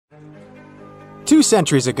2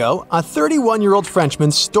 centuries ago, a 31-year-old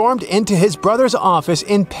Frenchman stormed into his brother's office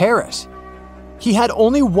in Paris. He had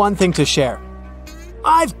only one thing to share.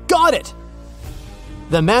 "I've got it!"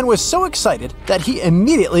 The man was so excited that he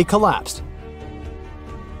immediately collapsed.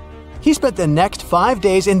 He spent the next 5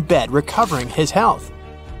 days in bed recovering his health.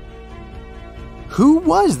 Who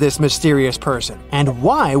was this mysterious person, and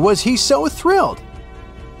why was he so thrilled?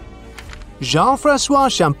 Jean-François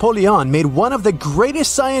Champollion made one of the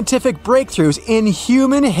greatest scientific breakthroughs in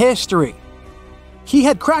human history. He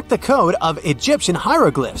had cracked the code of Egyptian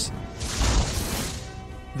hieroglyphs.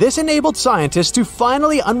 This enabled scientists to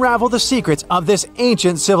finally unravel the secrets of this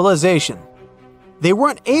ancient civilization. They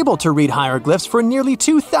weren't able to read hieroglyphs for nearly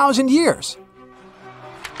 2,000 years.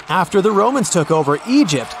 After the Romans took over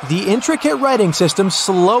Egypt, the intricate writing system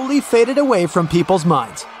slowly faded away from people's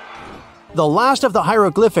minds. The last of the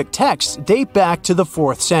hieroglyphic texts date back to the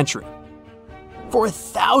 4th century. For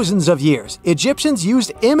thousands of years, Egyptians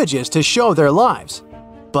used images to show their lives.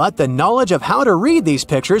 But the knowledge of how to read these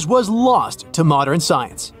pictures was lost to modern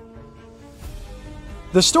science.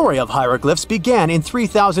 The story of hieroglyphs began in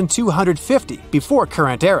 3250 before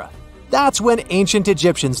current era. That's when ancient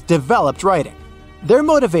Egyptians developed writing. Their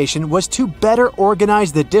motivation was to better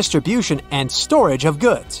organize the distribution and storage of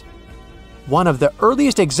goods. One of the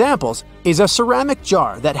earliest examples is a ceramic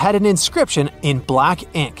jar that had an inscription in black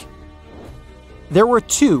ink. There were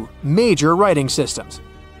 2 major writing systems.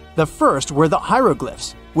 The first were the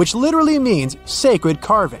hieroglyphs, which literally means sacred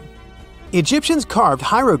carving. Egyptians carved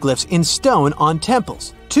hieroglyphs in stone on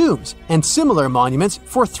temples, tombs, and similar monuments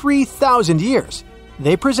for 3,000 years.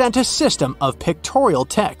 They present a system of pictorial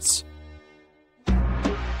texts.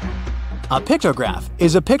 A pictograph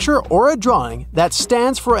is a picture or a drawing that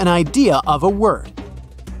stands for an idea of a word.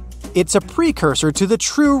 It's a precursor to the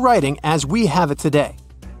true writing as we have it today.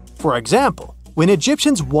 For example, when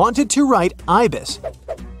Egyptians wanted to write ibis,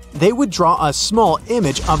 they would draw a small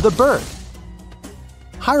image of the bird.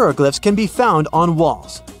 Hieroglyphs can be found on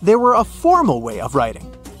walls. They were a formal way of writing.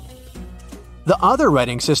 The other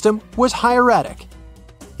writing system was hieratic.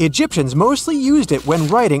 Egyptians mostly used it when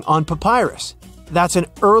writing on papyrus. That's an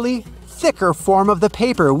early, thicker form of the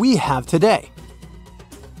paper we have today.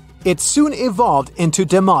 It soon evolved into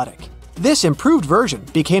demotic. This improved version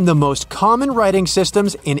became the most common writing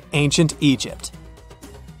systems in ancient Egypt.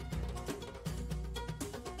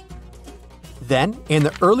 Then, in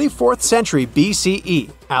the early 4th century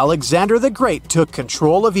BCE, Alexander the Great took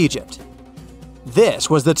control of Egypt. This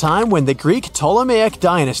was the time when the Greek Ptolemaic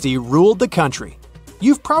dynasty ruled the country.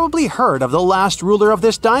 You've probably heard of the last ruler of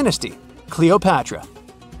this dynasty, Cleopatra.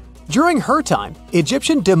 During her time,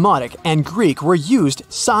 Egyptian Demotic and Greek were used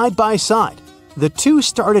side by side. The two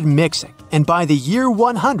started mixing, and by the year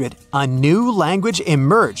 100, a new language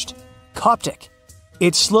emerged, Coptic.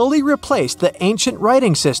 It slowly replaced the ancient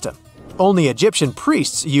writing system. Only Egyptian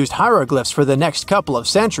priests used hieroglyphs for the next couple of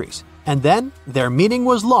centuries, and then their meaning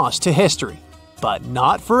was lost to history. But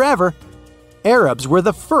not forever. Arabs were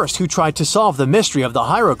the first who tried to solve the mystery of the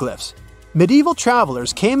hieroglyphs. Medieval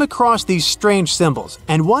travelers came across these strange symbols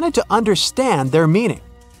and wanted to understand their meaning.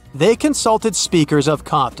 They consulted speakers of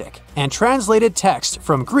Coptic and translated text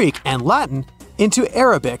from Greek and Latin into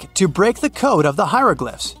Arabic to break the code of the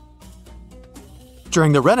hieroglyphs.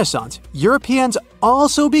 During the Renaissance, Europeans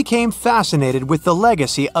also became fascinated with the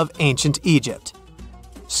legacy of ancient Egypt.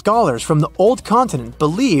 Scholars from the Old Continent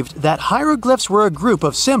believed that hieroglyphs were a group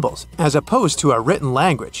of symbols as opposed to a written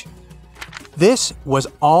language. This was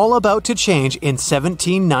all about to change in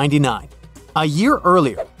 1799. A year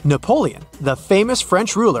earlier, Napoleon, the famous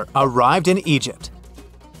French ruler, arrived in Egypt.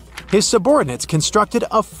 His subordinates constructed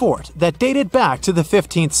a fort that dated back to the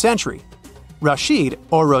 15th century. Rashid,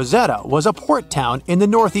 or Rosetta, was a port town in the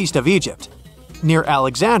northeast of Egypt, near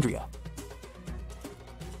Alexandria.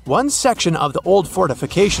 One section of the old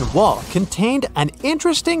fortification wall contained an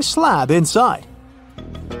interesting slab inside.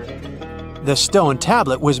 The stone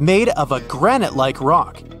tablet was made of a granite-like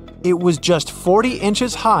rock. It was just 40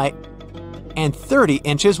 inches high and 30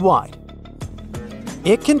 inches wide.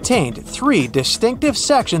 It contained 3 distinctive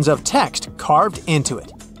sections of text carved into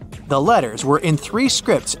it. The letters were in 3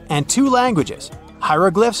 scripts and 2 languages: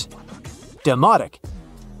 hieroglyphs, Demotic,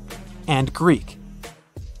 and Greek.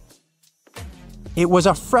 It was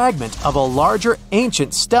a fragment of a larger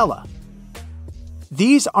ancient stela.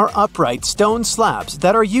 These are upright stone slabs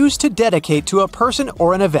that are used to dedicate to a person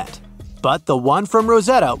or an event, but the one from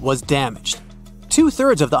Rosetta was damaged.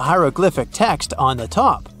 2/3 of the hieroglyphic text on the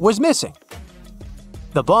top was missing.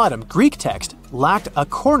 The bottom Greek text lacked a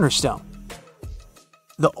cornerstone.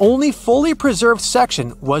 The only fully preserved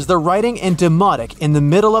section was the writing in Demotic in the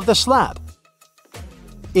middle of the slab.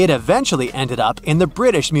 It eventually ended up in the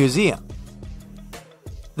British Museum.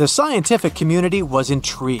 The scientific community was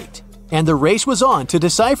intrigued, and the race was on to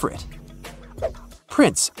decipher it.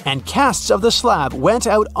 Prints and casts of the slab went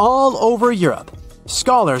out all over Europe.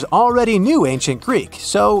 Scholars already knew ancient Greek,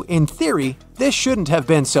 so in theory, this shouldn't have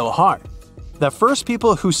been so hard. The first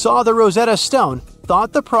people who saw the Rosetta Stone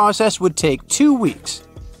thought the process would take 2 weeks.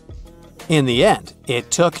 In the end, it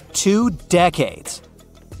took 2 decades.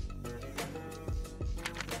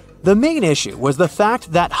 The main issue was the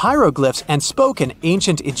fact that hieroglyphs and spoken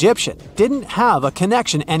ancient Egyptian didn't have a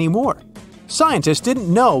connection anymore. Scientists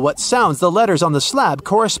didn't know what sounds the letters on the slab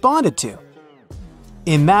corresponded to.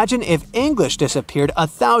 Imagine if English disappeared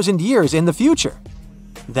 1,000 years in the future.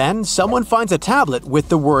 Then someone finds a tablet with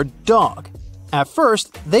the word dog. At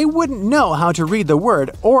first, they wouldn't know how to read the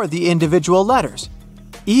word or the individual letters.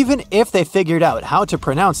 Even if they figured out how to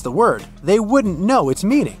pronounce the word, they wouldn't know its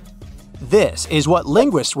meaning. This is what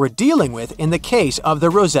linguists were dealing with in the case of the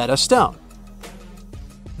Rosetta Stone.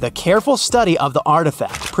 The careful study of the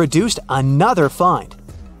artifact produced another find.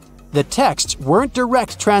 The texts weren't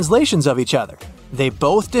direct translations of each other. They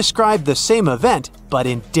both described the same event, but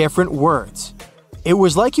in different words. It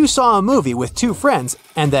was like you saw a movie with 2 friends,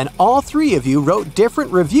 and then all 3 of you wrote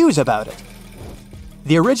different reviews about it.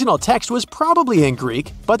 The original text was probably in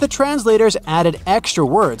Greek, but the translators added extra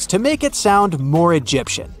words to make it sound more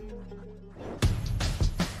Egyptian.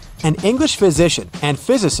 An English physician and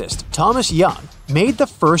physicist, Thomas Young, made the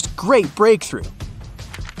first great breakthrough.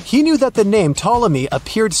 He knew that the name Ptolemy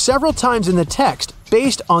appeared several times in the text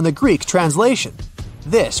based on the Greek translation.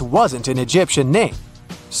 This wasn't an Egyptian name,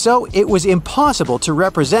 so it was impossible to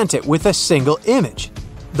represent it with a single image.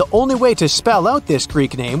 The only way to spell out this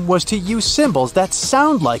Greek name was to use symbols that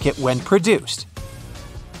sound like it when produced.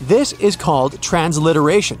 This is called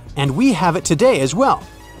transliteration, and we have it today as well.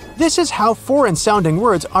 This is how foreign-sounding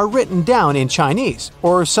words are written down in Chinese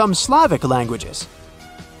or some Slavic languages.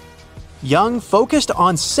 Young focused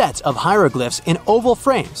on sets of hieroglyphs in oval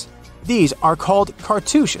frames. These are called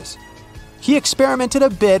cartouches. He experimented a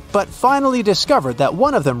bit but finally discovered that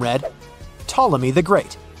one of them read, Ptolemy the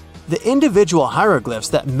Great. The individual hieroglyphs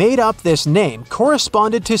that made up this name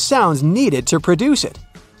corresponded to sounds needed to produce it.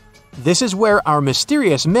 This is where our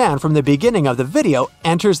mysterious man from the beginning of the video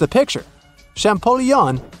enters the picture.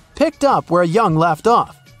 Champollion picked up where Young left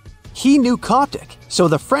off. He knew Coptic, so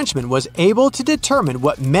the Frenchman was able to determine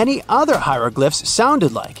what many other hieroglyphs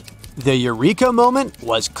sounded like. The eureka moment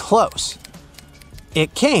was close.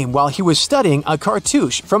 It came while he was studying a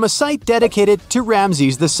cartouche from a site dedicated to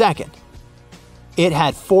Ramses II. It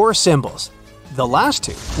had 4 symbols. The last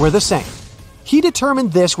 2 were the same. He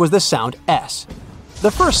determined this was the sound S.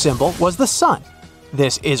 The first symbol was the sun.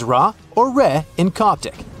 This is Ra or Re in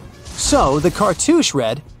Coptic. So the cartouche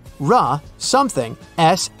read Ra something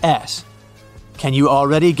SS. Can you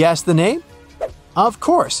already guess the name? Of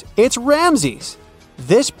course, it's Ramses.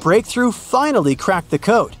 This breakthrough finally cracked the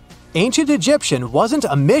code. Ancient Egyptian wasn't a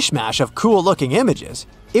mishmash of cool-looking images.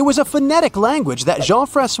 It was a phonetic language that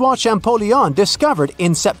Jean-François Champollion discovered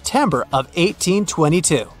in September of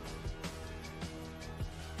 1822.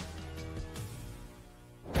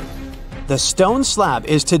 The stone slab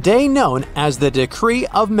is today known as the Decree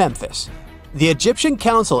of Memphis. The Egyptian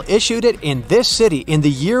Council issued it in this city in the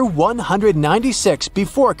year 196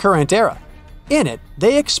 before current era. In it,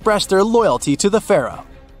 they expressed their loyalty to the pharaoh.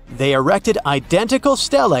 They erected identical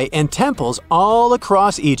stelae in temples all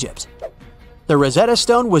across Egypt. The Rosetta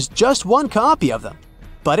Stone was just one copy of them,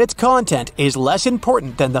 but its content is less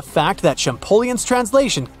important than the fact that Champollion's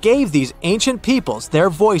translation gave these ancient peoples their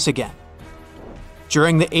voice again.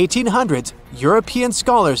 During the 1800s, European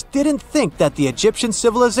scholars didn't think that the Egyptian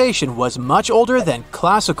civilization was much older than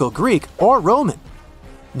classical Greek or Roman.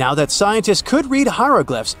 Now that scientists could read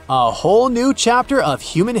hieroglyphs, a whole new chapter of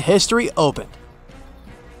human history opened.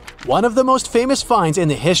 One of the most famous finds in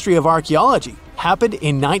the history of archaeology happened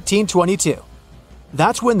in 1922.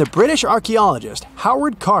 That's when the British archaeologist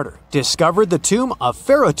Howard Carter discovered the tomb of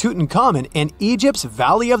Pharaoh Tutankhamun in Egypt's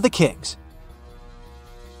Valley of the Kings.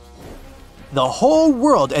 The whole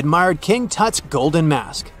world admired King Tut's golden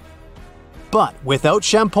mask. But without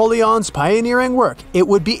Champollion's pioneering work, it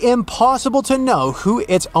would be impossible to know who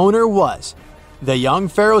its owner was. The young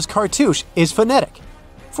pharaoh's cartouche is phonetic.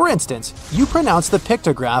 For instance, you pronounce the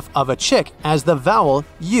pictograph of a chick as the vowel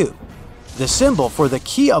U. The symbol for the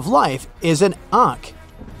key of life is an ankh,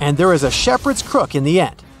 and there is a shepherd's crook in the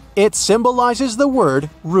end. It symbolizes the word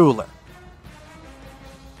ruler.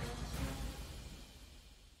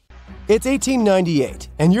 It's 1898,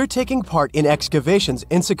 and you're taking part in excavations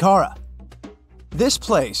in Saqqara. This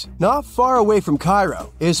place, not far away from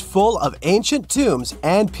Cairo, is full of ancient tombs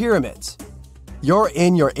and pyramids. You're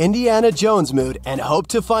in your Indiana Jones mood and hope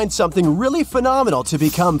to find something really phenomenal to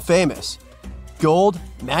become famous. Gold,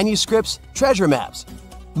 manuscripts, treasure maps,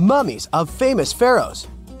 mummies of famous pharaohs.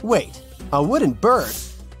 Wait, a wooden bird?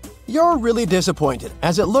 You're really disappointed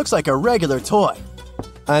as it looks like a regular toy.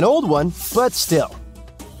 An old one, but still.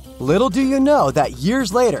 Little do you know that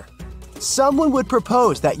years later, someone would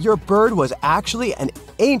propose that your bird was actually an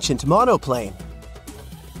ancient monoplane.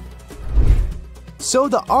 So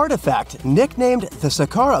the artifact, nicknamed the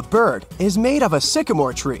Saqqara bird, is made of a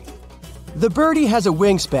sycamore tree. The birdie has a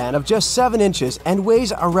wingspan of just 7 inches and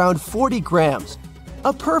weighs around 40 grams.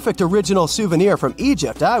 A perfect original souvenir from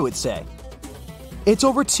Egypt, I would say. It's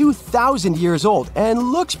over 2,000 years old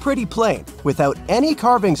and looks pretty plain, without any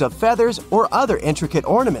carvings of feathers or other intricate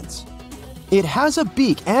ornaments. It has a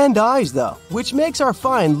beak and eyes though, which makes our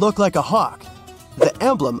find look like a hawk, the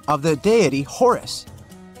emblem of the deity Horus.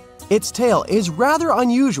 Its tail is rather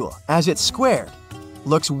unusual as it's squared,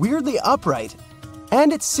 looks weirdly upright,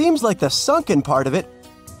 and it seems like the sunken part of it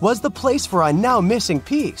was the place for a now missing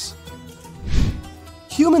piece.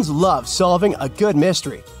 Humans love solving a good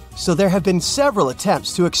mystery, so there have been several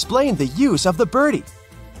attempts to explain the use of the birdie.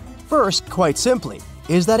 First, quite simply,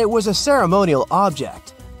 is that it was a ceremonial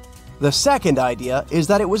object. The second idea is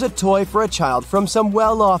that it was a toy for a child from some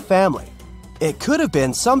well-off family. It could have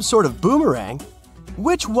been some sort of boomerang,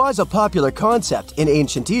 which was a popular concept in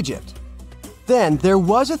ancient Egypt. Then there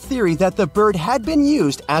was a theory that the bird had been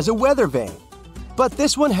used as a weather vane. But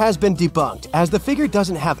this one has been debunked as the figure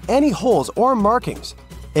doesn't have any holes or markings,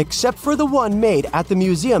 except for the one made at the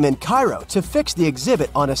museum in Cairo to fix the exhibit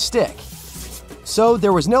on a stick. So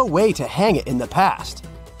there was no way to hang it in the past.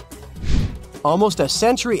 Almost a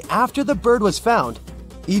century after the bird was found,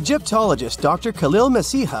 Egyptologist Dr. Khalil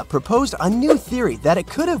Masiha proposed a new theory that it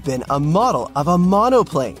could have been a model of a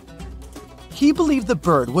monoplane. He believed the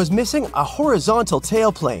bird was missing a horizontal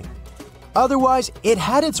tailplane. Otherwise, it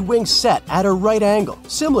had its wings set at a right angle,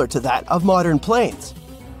 similar to that of modern planes.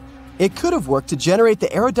 It could have worked to generate the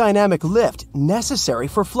aerodynamic lift necessary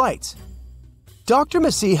for flights. Dr.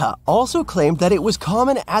 Masiha also claimed that it was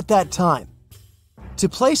common at that time to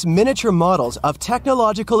place miniature models of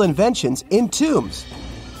technological inventions in tombs.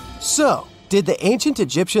 So, did the ancient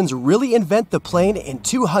Egyptians really invent the plane in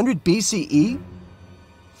 200 BCE?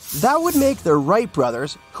 That would make the Wright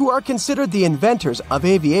brothers, who are considered the inventors of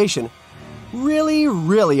aviation,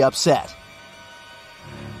 really upset.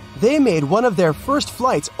 They made one of their first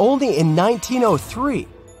flights only in 1903.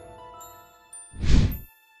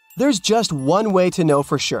 There's just one way to know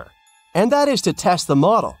for sure, and that is to test the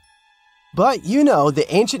model. But you know, the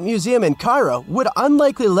ancient museum in Cairo would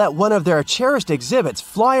unlikely let one of their cherished exhibits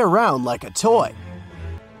fly around like a toy.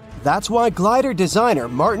 That's why glider designer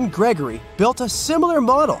Martin Gregory built a similar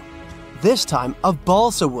model, this time of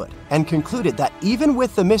balsa wood, and concluded that even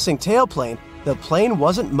with the missing tailplane, the plane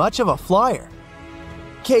wasn't much of a flyer.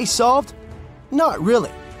 Case solved? Not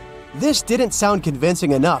really. This didn't sound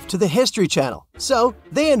convincing enough to the History Channel, so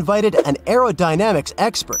they invited an aerodynamics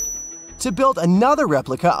expert to build another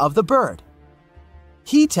replica of the bird.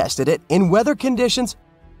 He tested it in weather conditions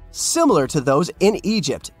similar to those in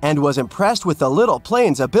Egypt and was impressed with the little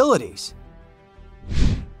plane's abilities.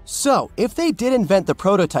 So, if they did invent the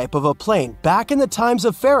prototype of a plane back in the times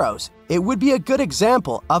of pharaohs, it would be a good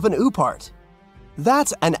example of an oupart.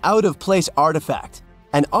 That's an out-of-place artifact,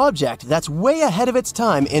 an object that's way ahead of its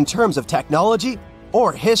time in terms of technology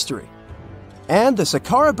or history. And the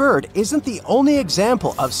Saqqara bird isn't the only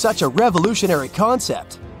example of such a revolutionary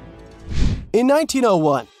concept. In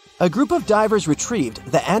 1901, a group of divers retrieved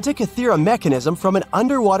the Antikythera mechanism from an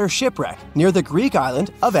underwater shipwreck near the Greek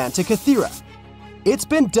island of Antikythera. It's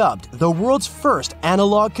been dubbed the world's first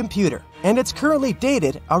analog computer, and it's currently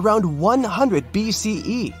dated around 100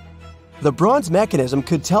 BCE. The bronze mechanism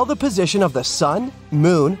could tell the position of the sun,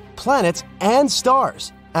 moon, planets, and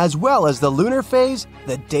stars, as well as the lunar phase,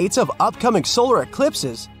 the dates of upcoming solar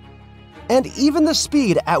eclipses, and even the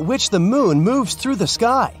speed at which the moon moves through the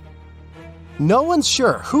sky. No one's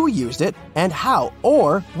sure who used it and how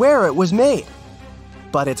or where it was made,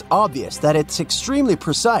 but it's obvious that it's extremely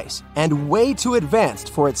precise and way too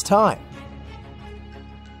advanced for its time.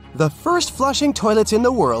 The first flushing toilets in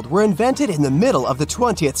the world were invented in the middle of the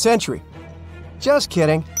 20th century. Just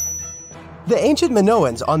kidding. The ancient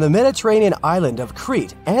Minoans on the Mediterranean island of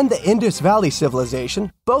Crete and the Indus Valley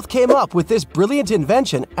civilization both came up with this brilliant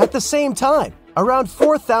invention at the same time, around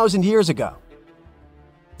 4,000 years ago.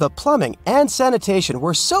 The plumbing and sanitation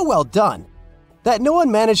were so well done that no one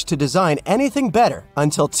managed to design anything better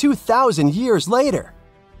until 2,000 years later.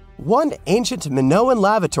 One ancient Minoan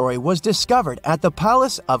lavatory was discovered at the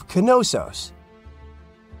Palace of Knossos.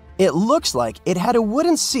 It looks like it had a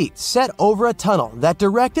wooden seat set over a tunnel that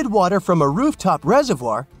directed water from a rooftop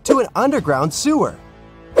reservoir to an underground sewer.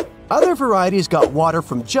 Other varieties got water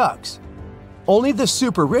from jugs. Only the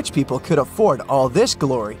super rich people could afford all this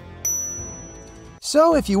glory.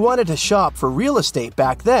 So if you wanted to shop for real estate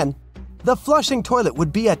back then, the flushing toilet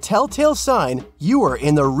would be a telltale sign you were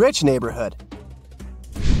in the rich neighborhood.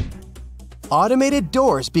 Automated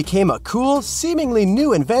doors became a cool, seemingly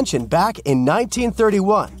new invention back in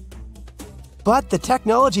 1931. But the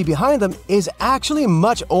technology behind them is actually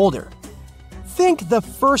much older. Think the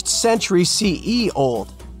 1st century CE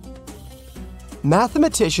old.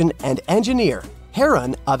 Mathematician and engineer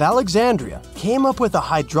Heron of Alexandria came up with a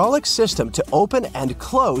hydraulic system to open and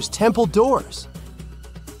close temple doors.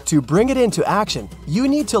 To bring it into action, you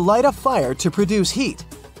need to light a fire to produce heat.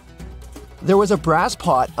 There was a brass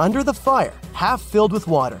pot under the fire, half filled with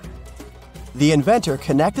water. The inventor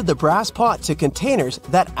connected the brass pot to containers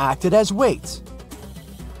that acted as weights.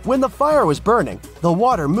 When the fire was burning, the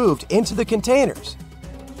water moved into the containers.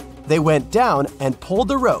 They went down and pulled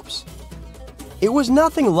the ropes. It was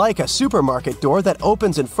nothing like a supermarket door that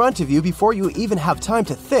opens in front of you before you even have time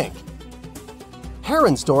to think.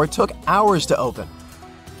 Heron's door took hours to open,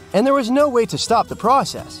 and there was no way to stop the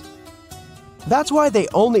process. That's why they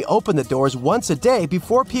only opened the doors once a day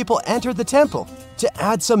before people entered the temple, to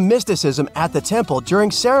add some mysticism at the temple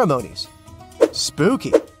during ceremonies.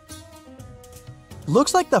 Spooky.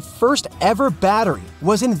 Looks like the first ever battery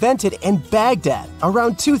was invented in Baghdad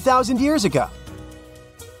around 2,000 years ago.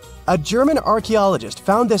 A German archaeologist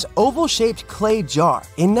found this oval-shaped clay jar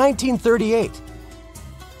in 1938.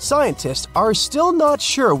 Scientists are still not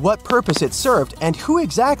sure what purpose it served and who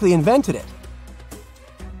exactly invented it.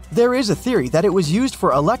 There is a theory that it was used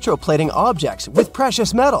for electroplating objects with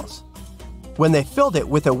precious metals. When they filled it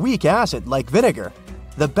with a weak acid like vinegar,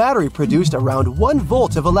 the battery produced around 1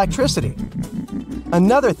 volt of electricity.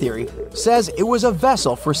 Another theory says it was a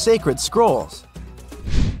vessel for sacred scrolls.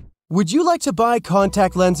 Would you like to buy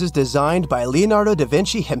contact lenses designed by Leonardo da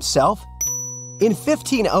Vinci himself? In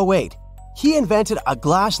 1508, he invented a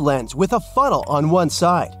glass lens with a funnel on one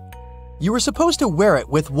side. You were supposed to wear it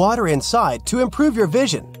with water inside to improve your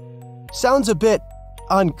vision. Sounds a bit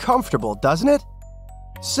uncomfortable, doesn't it?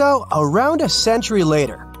 So, around a century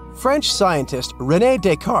later, French scientist René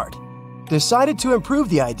Descartes decided to improve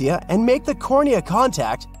the idea and make the cornea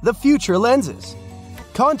contact the future lenses.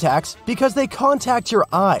 Contacts because they contact your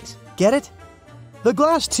eyes, get it? The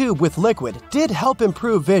glass tube with liquid did help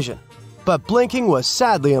improve vision, but blinking was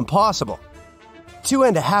sadly impossible.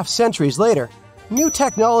 2.5 centuries later, new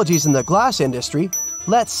technologies in the glass industry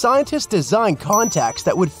let scientists design contacts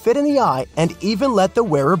that would fit in the eye and even let the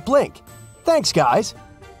wearer blink. Thanks, guys!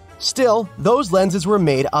 Still, those lenses were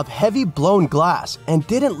made of heavy blown glass and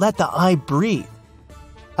didn't let the eye breathe.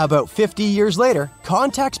 About 50 years later,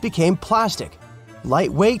 contacts became plastic,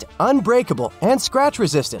 lightweight, unbreakable, and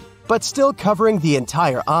scratch-resistant, but still covering the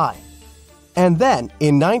entire eye. And then,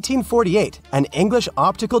 in 1948, an English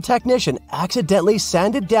optical technician accidentally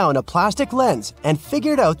sanded down a plastic lens and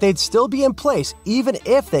figured out they'd still be in place even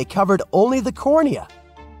if they covered only the cornea.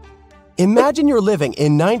 Imagine you're living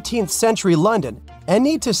in 19th century London and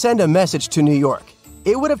need to send a message to New York.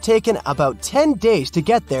 It would have taken about 10 days to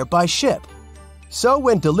get there by ship. So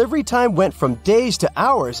when delivery time went from days to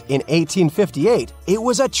hours in 1858, it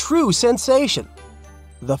was a true sensation.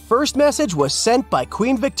 The first message was sent by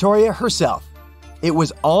Queen Victoria herself. It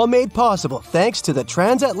was all made possible thanks to the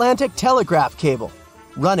transatlantic telegraph cable,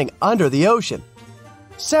 running under the ocean.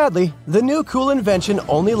 Sadly, the new cool invention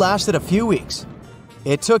only lasted a few weeks.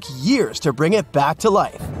 It took years to bring it back to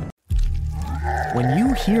life. When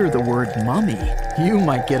you hear the word mummy, you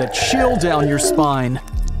might get a chill down your spine.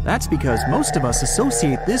 That's because most of us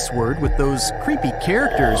associate this word with those creepy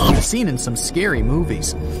characters we've seen in some scary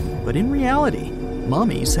movies. But in reality,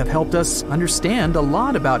 mummies have helped us understand a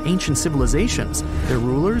lot about ancient civilizations, their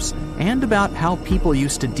rulers, and about how people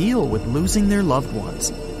used to deal with losing their loved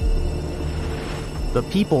ones. The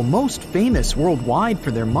people most famous worldwide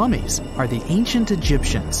for their mummies are the ancient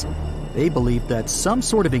Egyptians. They believed that some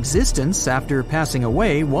sort of existence after passing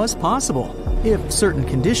away was possible, if certain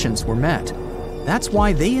conditions were met. That's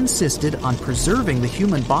why they insisted on preserving the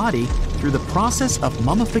human body through the process of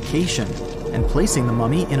mummification and placing the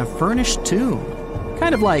mummy in a furnished tomb,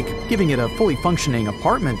 kind of like giving it a fully functioning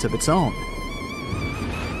apartment of its own.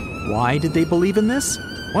 Why did they believe in this?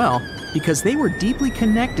 Well, because they were deeply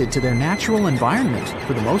connected to their natural environment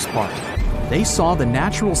for the most part. They saw the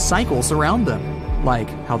natural cycles around them, like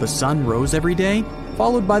how the sun rose every day,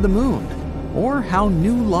 followed by the moon. or how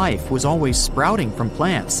new life was always sprouting from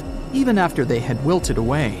plants, even after they had wilted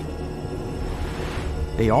away.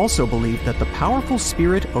 They also believed that the powerful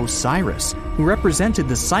spirit Osiris, who represented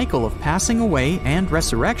the cycle of passing away and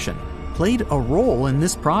resurrection, played a role in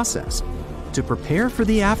this process. To prepare for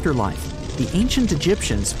the afterlife, the ancient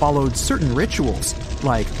Egyptians followed certain rituals,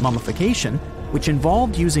 like mummification, which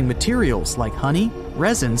involved using materials like honey,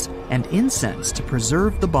 resins, and incense to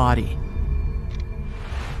preserve the body.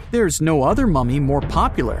 There's no other mummy more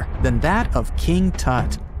popular than that of King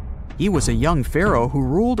Tut. He was a young pharaoh who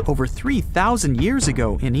ruled over 3,000 years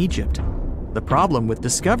ago in Egypt. The problem with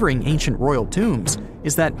discovering ancient royal tombs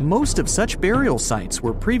is that most of such burial sites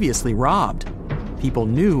were previously robbed. People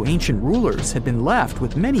knew ancient rulers had been left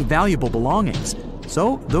with many valuable belongings,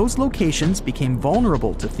 so those locations became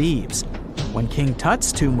vulnerable to thieves. When King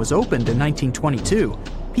Tut's tomb was opened in 1922,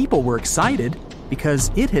 people were excited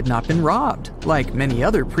because it had not been robbed, like many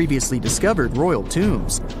other previously discovered royal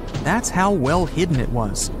tombs. That's how well hidden it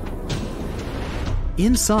was.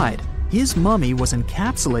 Inside, his mummy was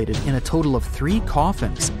encapsulated in a total of 3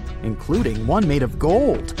 coffins, including one made of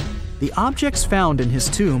gold. The objects found in his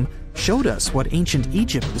tomb showed us what ancient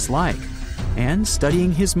Egypt was like, and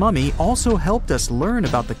studying his mummy also helped us learn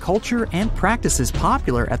about the culture and practices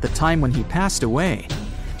popular at the time when he passed away.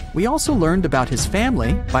 We also learned about his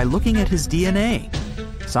family by looking at his DNA.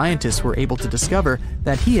 Scientists were able to discover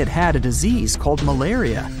that he had had a disease called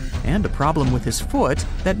malaria and a problem with his foot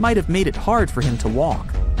that might have made it hard for him to walk.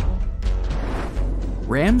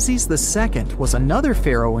 Ramses II was another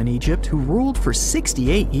pharaoh in Egypt who ruled for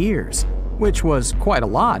 68 years, which was quite a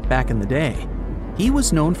lot back in the day. He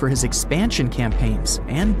was known for his expansion campaigns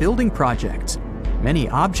and building projects. Many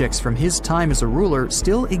objects from his time as a ruler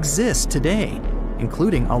still exist today,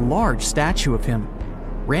 including a large statue of him.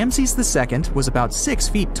 Ramses II was about 6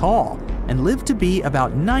 feet tall and lived to be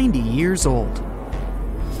about 90 years old.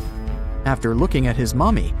 After looking at his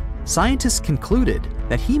mummy, scientists concluded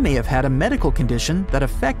that he may have had a medical condition that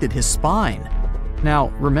affected his spine. Now,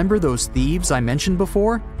 remember those thieves I mentioned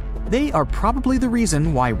before? They are probably the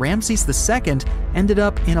reason why Ramses II ended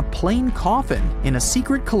up in a plain coffin in a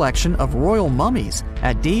secret collection of royal mummies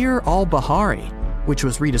at Deir al-Bahari, which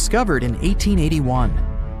was rediscovered in 1881.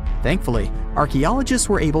 Thankfully, archaeologists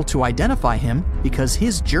were able to identify him because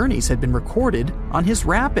his journeys had been recorded on his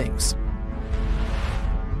wrappings.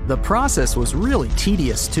 The process was really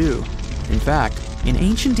tedious too. In fact, in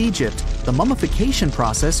ancient Egypt, the mummification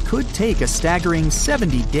process could take a staggering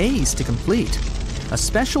 70 days to complete. A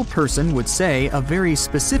special person would say a very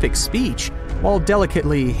specific speech while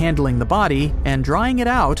delicately handling the body and drying it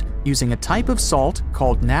out using a type of salt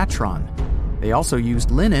called natron. They also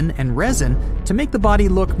used linen and resin to make the body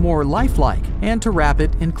look more lifelike and to wrap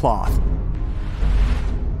it in cloth.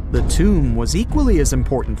 The tomb was equally as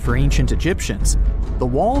important for ancient Egyptians. The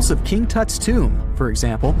walls of King Tut's tomb, for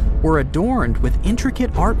example, were adorned with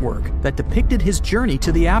intricate artwork that depicted his journey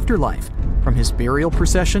to the afterlife, from his burial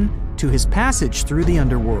procession to his passage through the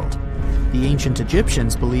underworld. The ancient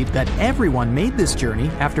Egyptians believed that everyone made this journey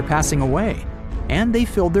after passing away, and they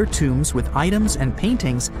filled their tombs with items and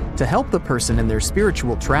paintings to help the person in their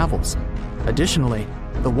spiritual travels. Additionally,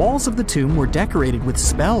 the walls of the tomb were decorated with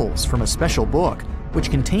spells from a special book, which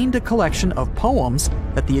contained a collection of poems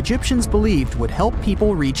that the Egyptians believed would help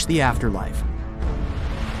people reach the afterlife.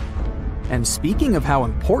 And speaking of how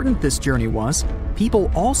important this journey was, people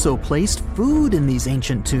also placed food in these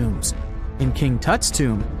ancient tombs. In King Tut's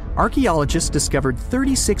tomb, archaeologists discovered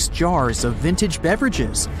 36 jars of vintage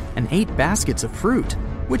beverages and 8 baskets of fruit,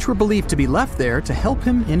 which were believed to be left there to help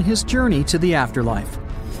him in his journey to the afterlife.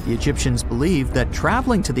 The Egyptians believed that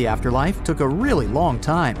traveling to the afterlife took a really long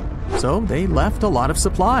time, so they left a lot of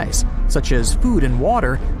supplies, such as food and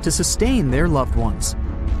water, to sustain their loved ones.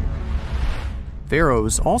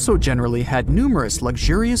 Pharaohs also generally had numerous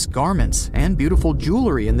luxurious garments and beautiful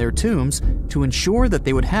jewelry in their tombs to ensure that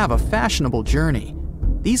they would have a fashionable journey.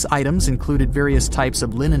 These items included various types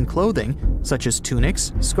of linen clothing, such as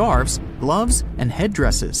tunics, scarves, gloves, and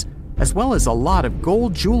headdresses, as well as a lot of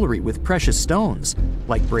gold jewelry with precious stones,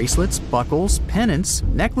 like bracelets, buckles, pendants,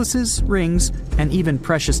 necklaces, rings, and even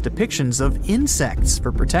precious depictions of insects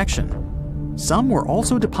for protection. Some were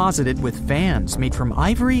also deposited with fans made from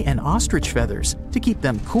ivory and ostrich feathers to keep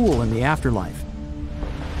them cool in the afterlife.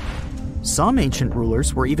 Some ancient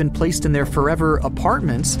rulers were even placed in their forever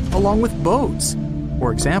apartments along with boats.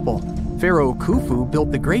 For example, Pharaoh Khufu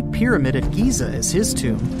built the Great Pyramid at Giza as his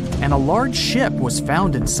tomb, and a large ship was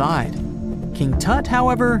found inside. King Tut,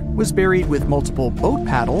 however, was buried with multiple boat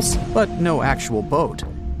paddles, but no actual boat.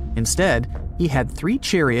 Instead, he had 3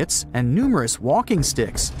 chariots and numerous walking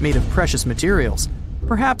sticks made of precious materials,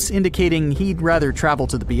 perhaps indicating he'd rather travel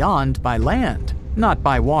to the beyond by land, not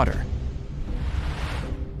by water.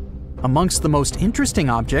 Amongst the most interesting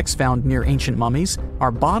objects found near ancient mummies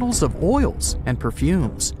are bottles of oils and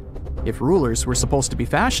perfumes. If rulers were supposed to be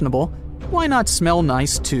fashionable, why not smell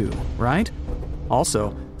nice too, right?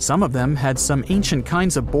 Also, some of them had some ancient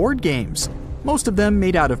kinds of board games, most of them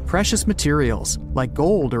made out of precious materials like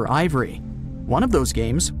gold or ivory. One of those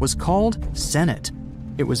games was called Senet.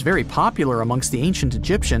 It was very popular amongst the ancient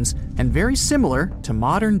Egyptians and very similar to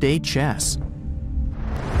modern-day chess.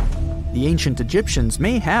 The ancient Egyptians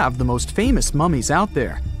may have the most famous mummies out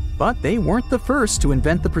there, but they weren't the first to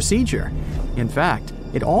invent the procedure. In fact,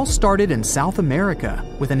 it all started in South America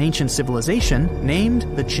with an ancient civilization named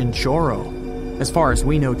the Chinchorro. As far as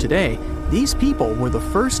we know today, these people were the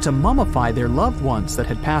first to mummify their loved ones that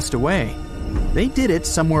had passed away. They did it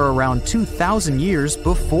somewhere around 2,000 years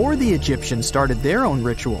before the Egyptians started their own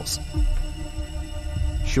rituals.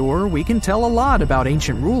 Sure, we can tell a lot about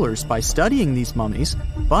ancient rulers by studying these mummies,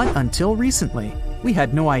 but until recently, we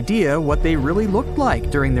had no idea what they really looked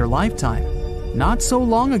like during their lifetime. Not so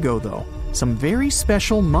long ago, though, some very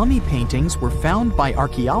special mummy paintings were found by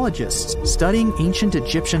archaeologists studying ancient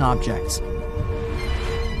Egyptian objects.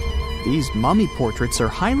 These mummy portraits are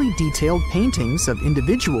highly detailed paintings of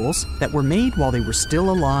individuals that were made while they were still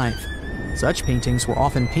alive. Such paintings were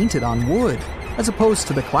often painted on wood, as opposed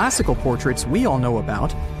to the classical portraits we all know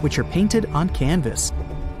about, which are painted on canvas.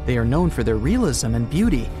 They are known for their realism and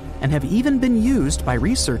beauty, and have even been used by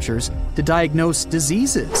researchers to diagnose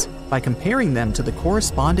diseases by comparing them to the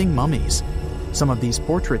corresponding mummies. Some of these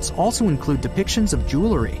portraits also include depictions of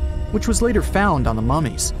jewelry, which was later found on the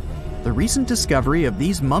mummies. The recent discovery of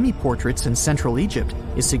these mummy portraits in Central Egypt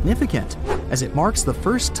is significant, as it marks the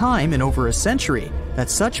first time in over a century that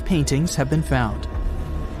such paintings have been found.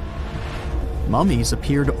 Mummies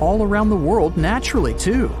appeared all around the world naturally,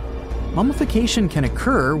 too. Mummification can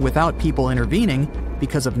occur without people intervening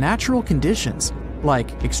because of natural conditions,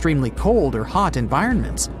 like extremely cold or hot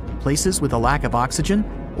environments, places with a lack of oxygen,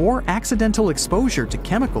 or accidental exposure to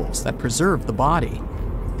chemicals that preserve the body.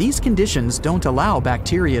 These conditions don't allow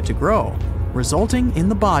bacteria to grow, resulting in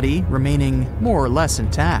the body remaining more or less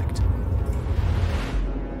intact.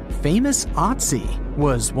 Famous Otzi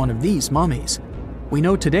was one of these mummies. We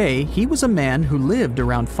know today he was a man who lived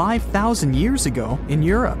around 5,000 years ago in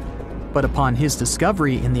Europe. But upon his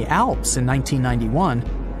discovery in the Alps in 1991,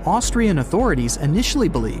 Austrian authorities initially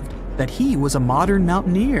believed that he was a modern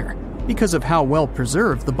mountaineer because of how well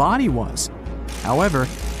preserved the body was. However,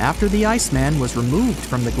 after the Iceman was removed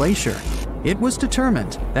from the glacier, it was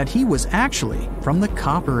determined that he was actually from the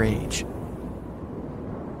Copper Age.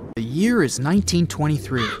 The year is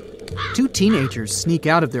 1923. Two teenagers sneak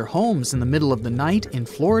out of their homes in the middle of the night in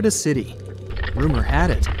Florida City. Rumor had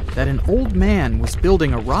it that an old man was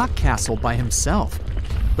building a rock castle by himself.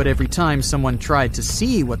 But every time someone tried to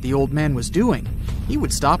see what the old man was doing, he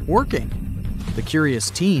would stop working. The curious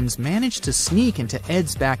teens managed to sneak into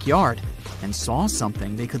Ed's backyard and saw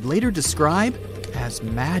something they could later describe as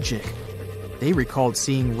magic. They recalled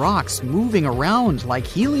seeing rocks moving around like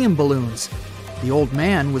helium balloons. The old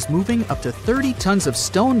man was moving up to 30 tons of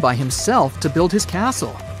stone by himself to build his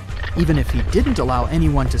castle. Even if he didn't allow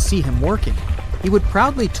anyone to see him working, he would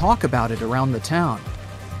proudly talk about it around the town.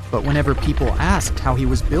 But whenever people asked how he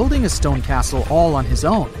was building a stone castle all on his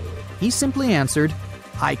own, he simply answered,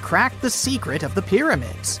 "I cracked the secret of the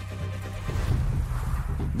pyramids."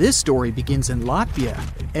 This story begins in Latvia,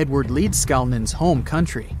 Edward Leedskalnin's home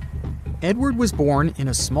country. Edward was born in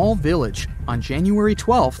a small village on January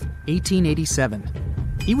 12, 1887.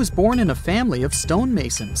 He was born in a family of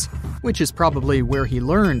stonemasons, which is probably where he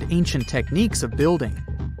learned ancient techniques of building.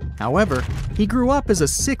 However, he grew up as a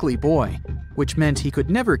sickly boy, which meant he could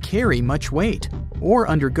never carry much weight or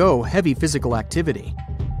undergo heavy physical activity.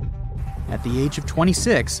 At the age of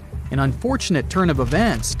 26, an unfortunate turn of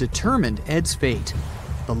events determined Ed's fate.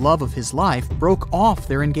 The love of his life broke off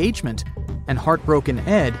their engagement, and heartbroken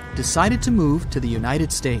Ed decided to move to the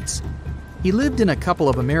United States. He lived in a couple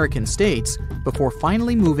of American states before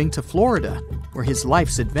finally moving to Florida, where his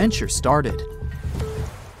life's adventure started.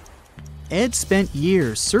 Ed spent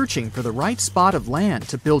years searching for the right spot of land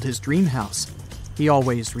to build his dream house. He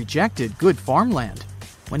always rejected good farmland.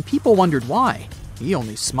 When people wondered why, he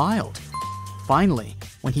only smiled. Finally,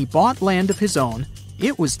 when he bought land of his own,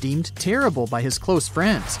 it was deemed terrible by his close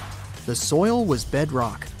friends. The soil was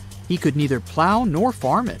bedrock. He could neither plow nor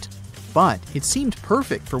farm it, but it seemed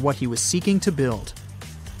perfect for what he was seeking to build.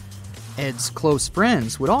 Ed's close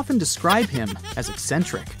friends would often describe him as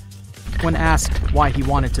eccentric. When asked why he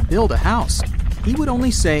wanted to build a house, he would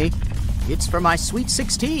only say, "It's for my sweet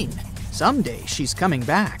 16." Someday she's coming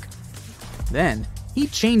back. Then, he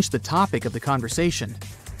changed the topic of the conversation.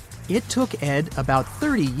 It took Ed about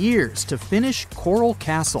 30 years to finish Coral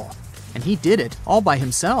Castle, and he did it all by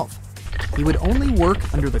himself. He would only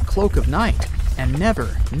work under the cloak of night and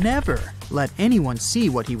never, never let anyone see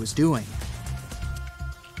what he was doing.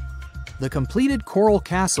 The completed Coral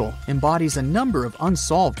Castle embodies a number of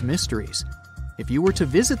unsolved mysteries. If you were to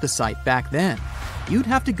visit the site back then, you'd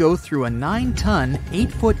have to go through a 9-ton,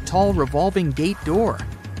 8-foot-tall revolving gate door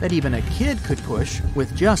that even a kid could push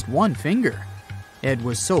with just one finger. Ed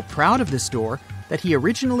was so proud of this door that he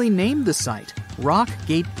originally named the site Rock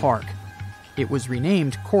Gate Park. It was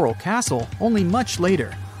renamed Coral Castle only much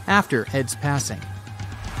later, after Ed's passing.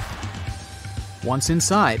 Once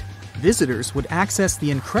inside, visitors would access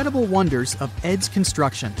the incredible wonders of Ed's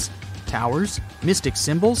constructions: towers, mystic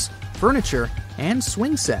symbols, furniture, and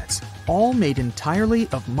swing sets, all made entirely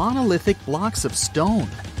of monolithic blocks of stone.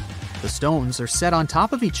 The stones are set on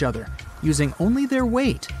top of each other, using only their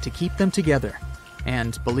weight to keep them together.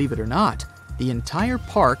 And believe it or not, the entire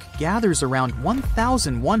park gathers around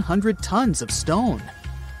 1,100 tons of stone.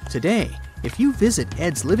 Today, if you visit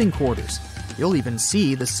Ed's living quarters, you'll even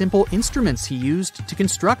see the simple instruments he used to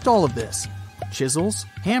construct all of this: chisels,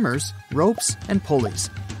 hammers, ropes, and pulleys.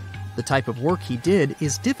 The type of work he did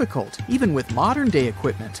is difficult even with modern-day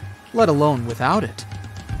equipment, let alone without it.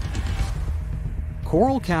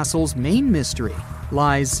 Coral Castle's main mystery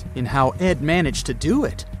lies in how Ed managed to do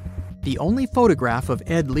it. The only photograph of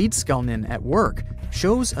Ed Leedskalnin at work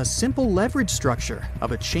shows a simple leverage structure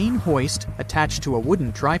of a chain hoist attached to a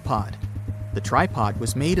wooden tripod. The tripod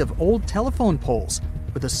was made of old telephone poles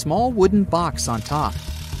with a small wooden box on top.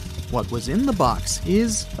 What was in the box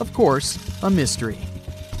is, of course, a mystery.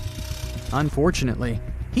 Unfortunately,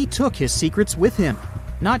 he took his secrets with him,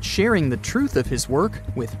 not sharing the truth of his work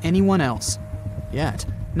with anyone else. Yet,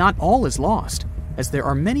 not all is lost, as there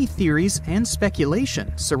are many theories and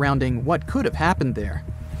speculation surrounding what could have happened there.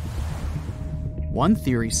 One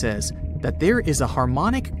theory says that there is a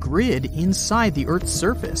harmonic grid inside the Earth's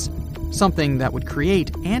surface, something that would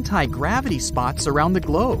create anti-gravity spots around the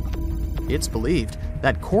globe. It's believed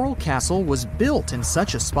that Coral Castle was built in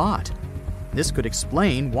such a spot. This could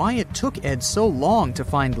explain why it took Ed so long to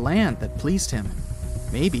find land that pleased him.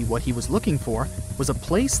 Maybe what he was looking for was a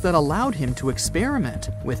place that allowed him to experiment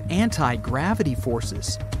with anti-gravity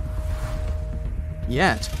forces.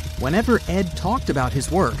 Yet, whenever Ed talked about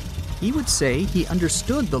his work, he would say he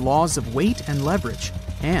understood the laws of weight and leverage,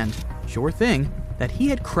 and, sure thing, that he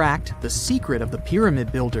had cracked the secret of the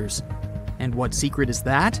pyramid builders. And what secret is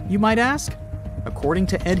that, you might ask? According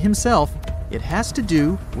to Ed himself, it has to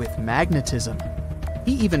do with magnetism.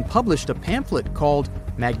 He even published a pamphlet called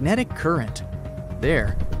Magnetic Current.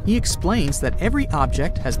 There, he explains that every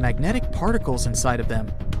object has magnetic particles inside of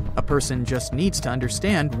them. A person just needs to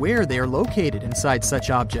understand where they are located inside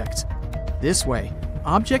such objects. This way,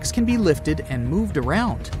 objects can be lifted and moved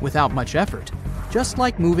around without much effort, just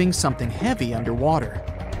like moving something heavy underwater.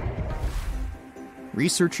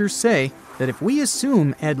 Researchers say that if we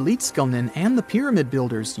assume Ed Leedskalnin and the pyramid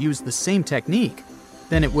builders used the same technique,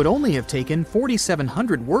 then it would only have taken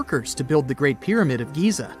 4,700 workers to build the Great Pyramid of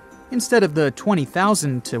Giza, instead of the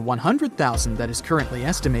 20,000 to 100,000 that is currently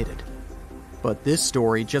estimated. But this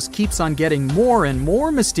story just keeps on getting more and more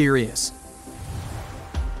mysterious.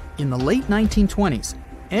 In the late 1920s,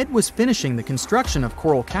 Ed was finishing the construction of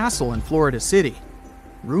Coral Castle in Florida City.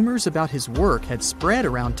 Rumors about his work had spread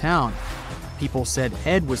around town. People said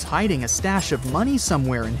Ed was hiding a stash of money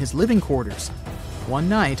somewhere in his living quarters. One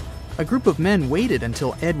night, a group of men waited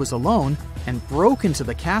until Ed was alone and broke into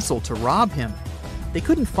the castle to rob him. They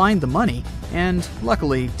couldn't find the money and,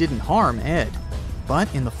 luckily, didn't harm Ed.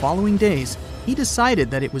 But in the following days, he decided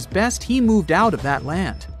that it was best he moved out of that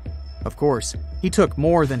land. Of course, he took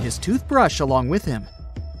more than his toothbrush along with him.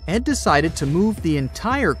 Ed decided to move the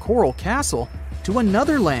entire Coral Castle to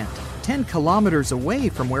another land 10 kilometers away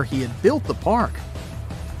from where he had built the park.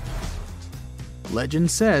 Legend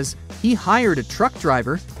says he hired a truck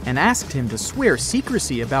driver and asked him to swear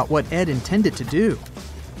secrecy about what Ed intended to do.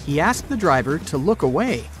 He asked the driver to look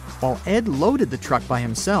away while Ed loaded the truck by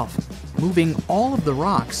himself, moving all of the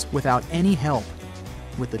rocks without any help.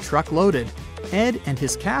 With the truck loaded, Ed and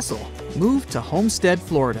his castle moved to Homestead,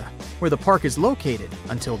 Florida, where the park is located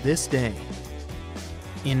until this day.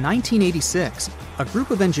 In 1986, a group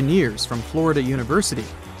of engineers from Florida University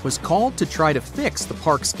was called to try to fix the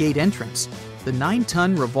park's gate entrance, the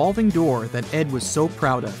 9-ton revolving door that Ed was so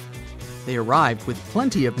proud of. They arrived with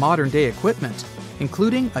plenty of modern-day equipment,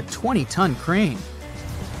 including a 20-ton crane.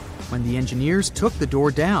 When the engineers took the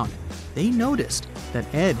door down, they noticed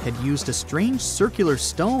that Ed had used a strange circular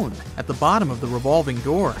stone at the bottom of the revolving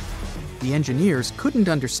door. The engineers couldn't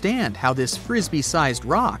understand how this frisbee-sized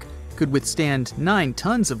rock could withstand 9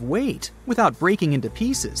 tons of weight without breaking into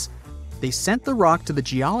pieces. They sent the rock to the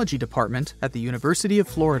geology department at the University of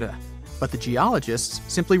Florida, but the geologists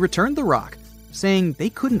simply returned the rock, saying they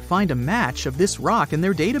couldn't find a match of this rock in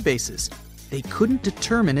their databases. They couldn't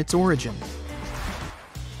determine its origin.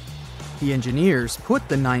 The engineers put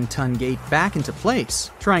the 9-ton gate back into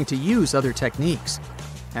place, trying to use other techniques.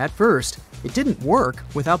 At first, it didn't work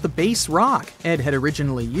without the base rock Ed had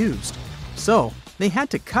originally used. So, they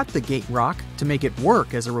had to cut the gate rock to make it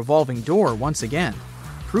work as a revolving door once again,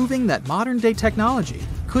 proving that modern-day technology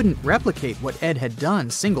couldn't replicate what Ed had done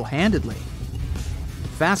single-handedly.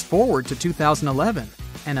 Fast forward to 2011,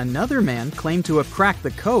 and another man claimed to have cracked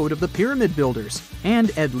the code of the pyramid builders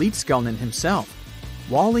and Ed Leedskalnin himself.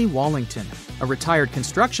 Wally Wallington, a retired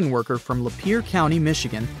construction worker from Lapeer County,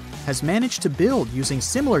 Michigan, has managed to build using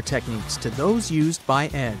similar techniques to those used by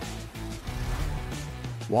Ed.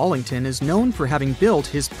 Wallington is known for having built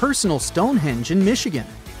his personal Stonehenge in Michigan.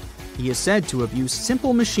 He is said to have used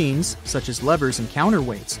simple machines, such as levers and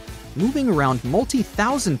counterweights, moving around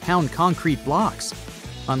multi-thousand-pound concrete blocks.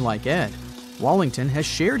 Unlike Ed, Wallington has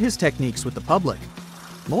shared his techniques with the public.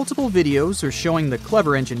 Multiple videos are showing the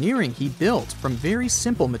clever engineering he built from very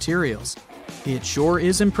simple materials. It sure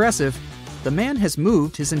is impressive. The man has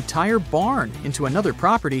moved his entire barn into another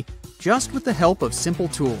property just with the help of simple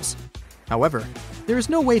tools. However, there is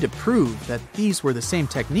no way to prove that these were the same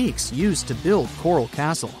techniques used to build Coral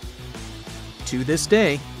Castle. To this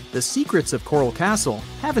day, the secrets of Coral Castle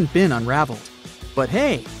haven't been unraveled. But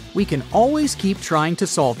hey, we can always keep trying to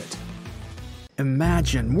solve it.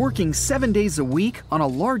 Imagine working 7 days a week on a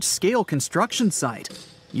large-scale construction site.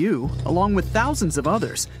 You, along with thousands of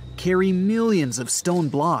others, carry millions of stone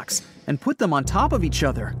blocks and put them on top of each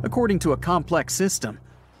other according to a complex system.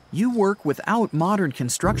 You work without modern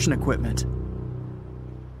construction equipment.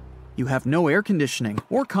 You have no air conditioning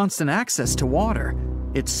or constant access to water.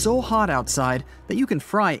 It's so hot outside that you can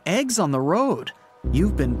fry eggs on the road.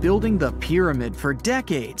 You've been building the pyramid for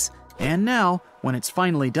decades, and now, when it's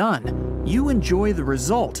finally done, you enjoy the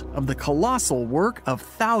result of the colossal work of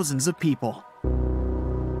thousands of people.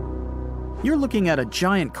 You're looking at a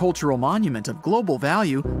giant cultural monument of global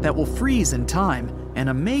value that will freeze in time and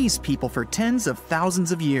amaze people for tens of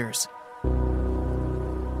thousands of years.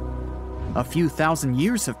 A few thousand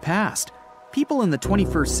years have passed. People in the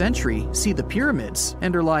 21st century see the pyramids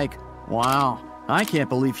and are like, wow, I can't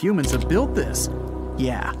believe humans have built this.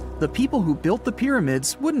 Yeah, the people who built the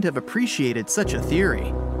pyramids wouldn't have appreciated such a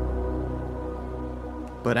theory.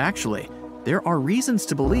 But actually, there are reasons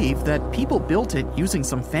to believe that people built it using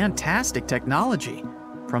some fantastic technology.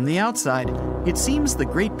 From the outside, it seems the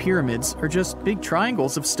Great Pyramids are just big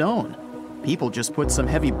triangles of stone. People just put some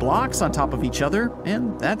heavy blocks on top of each other,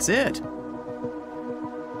 and that's it.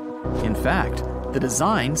 In fact, the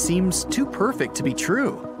design seems too perfect to be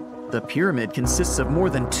true. The pyramid consists of more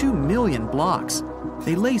than 2 million blocks.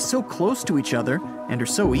 They lay so close to each other and are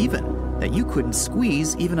so even that you couldn't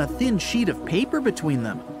squeeze even a thin sheet of paper between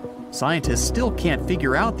them. Scientists still can't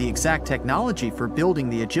figure out the exact technology for building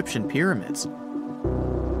the Egyptian pyramids.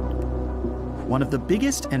 One of the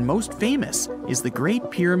biggest and most famous is the Great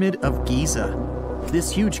Pyramid of Giza. This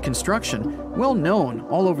huge construction, well known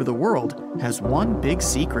all over the world, has one big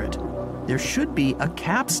secret. There should be a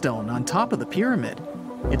capstone on top of the pyramid.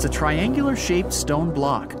 It's a triangular-shaped stone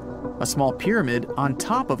block, a small pyramid on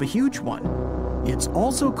top of a huge one. It's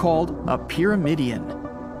also called a pyramidion.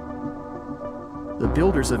 The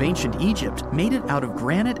builders of ancient Egypt made it out of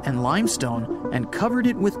granite and limestone and covered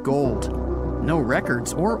it with gold. No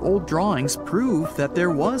records or old drawings prove that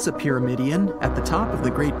there was a pyramidion at the top of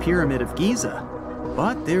the Great Pyramid of Giza.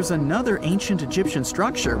 But there's another ancient Egyptian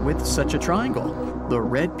structure with such a triangle, the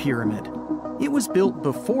Red Pyramid. It was built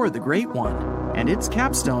before the Great One, and its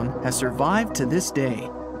capstone has survived to this day.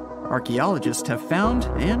 Archaeologists have found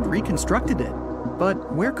and reconstructed it.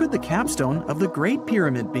 But where could the capstone of the Great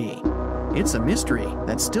Pyramid be? It's a mystery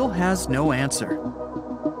that still has no answer.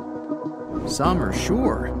 Some are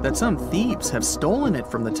sure that some thieves have stolen it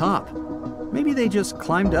from the top. Maybe they just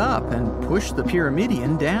climbed up and pushed the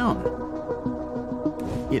pyramidion down.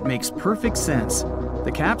 It makes perfect sense.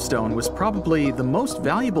 The capstone was probably the most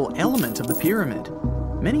valuable element of the pyramid.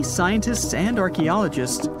 Many scientists and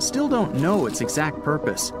archaeologists still don't know its exact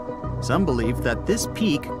purpose. Some believe that this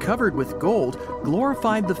peak covered with gold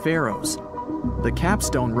glorified the pharaohs. The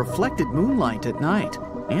capstone reflected moonlight at night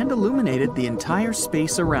and illuminated the entire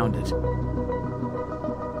space around it.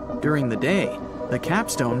 During the day, The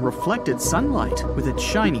capstone reflected sunlight with its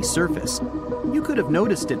shiny surface. You could have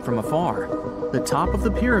noticed it from afar. The top of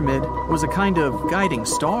the pyramid was a kind of guiding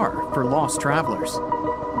star for lost travelers.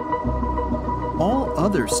 All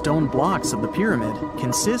other stone blocks of the pyramid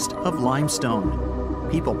consist of limestone.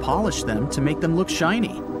 People polished them to make them look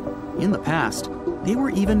shiny. In the past, they were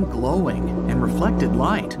even glowing and reflected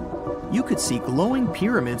light. You could see glowing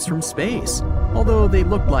pyramids from space, although they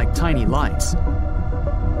looked like tiny lights.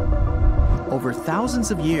 Over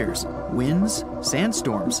thousands of years, winds,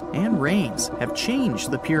 sandstorms, and rains have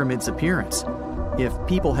changed the pyramid's appearance. If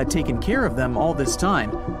people had taken care of them all this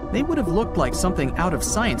time, they would have looked like something out of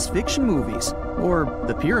science fiction movies, or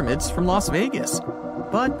the pyramids from Las Vegas.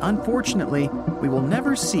 But unfortunately, we will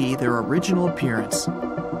never see their original appearance.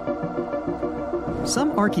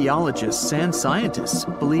 Some archaeologists and scientists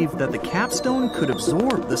believe that the capstone could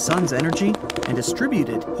absorb the sun's energy and distribute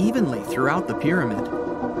it evenly throughout the pyramid.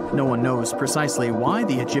 No one knows precisely why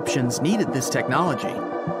the Egyptians needed this technology.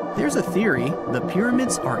 There's a theory the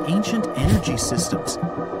pyramids are ancient energy systems.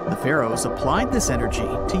 The pharaohs applied this energy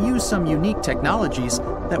to use some unique technologies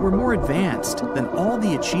that were more advanced than all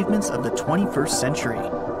the achievements of the 21st century.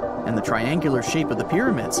 And the triangular shape of the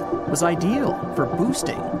pyramids was ideal for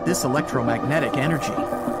boosting this electromagnetic energy.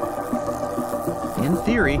 In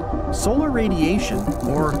theory, solar radiation,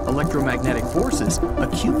 or electromagnetic forces,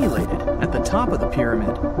 accumulated at the top of the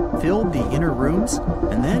pyramid, filled the inner rooms,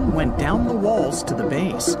 and then went down the walls to the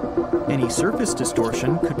base. Any surface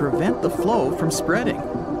distortion could prevent the flow from spreading,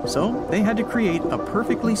 so they had to create a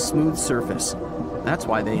perfectly smooth surface. That's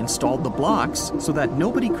why they installed the blocks so that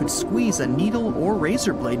nobody could squeeze a needle or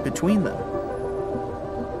razor blade between them.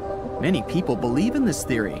 Many people believe in this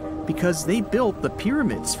theory because they built the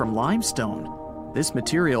pyramids from limestone. This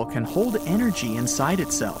material can hold energy inside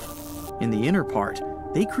itself. In the inner part,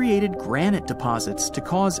 they created granite deposits to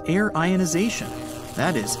cause air ionization,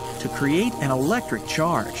 that is, to create an electric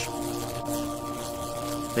charge.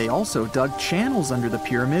 They also dug channels under the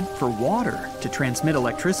pyramid for water to transmit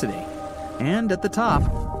electricity. And at the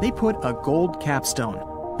top, they put a gold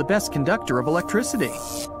capstone, the best conductor of electricity.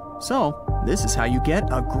 So, this is how you get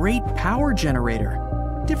a great power generator.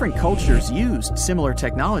 Different cultures used similar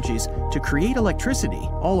technologies to create electricity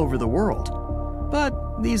all over the world.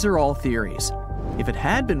 But these are all theories. If it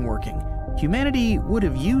had been working, humanity would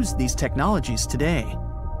have used these technologies today.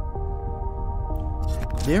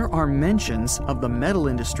 There are mentions of the metal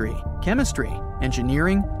industry, chemistry,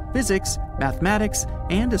 engineering, physics, mathematics,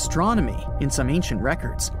 and astronomy in some ancient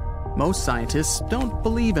records. Most scientists don't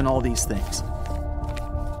believe in all these things.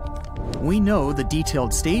 We know the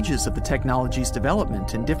detailed stages of the technology's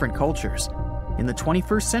development in different cultures. In the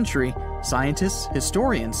 21st century, scientists,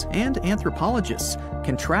 historians, and anthropologists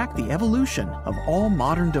can track the evolution of all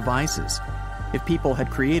modern devices. If people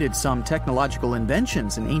had created some technological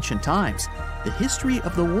inventions in ancient times, the history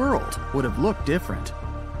of the world would have looked different.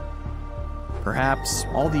 Perhaps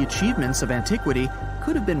all the achievements of antiquity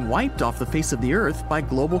could have been wiped off the face of the earth by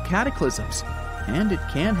global cataclysms, and it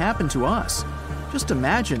can happen to us. Just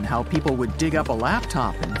imagine how people would dig up a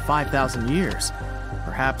laptop in 5,000 years.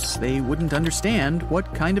 Perhaps they wouldn't understand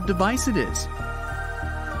what kind of device it is.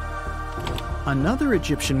 Another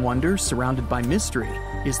Egyptian wonder surrounded by mystery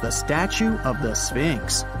is the statue of the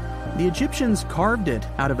Sphinx. The Egyptians carved it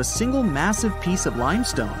out of a single massive piece of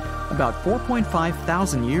limestone about 4.5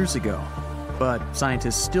 thousand years ago. But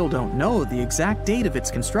scientists still don't know the exact date of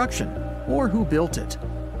its construction or who built it.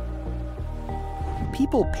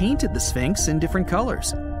 People painted the Sphinx in different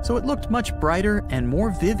colors, so it looked much brighter and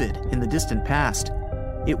more vivid in the distant past.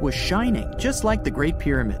 It was shining just like the Great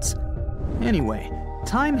Pyramids. Anyway,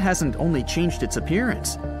 time hasn't only changed its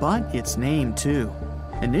appearance, but its name too.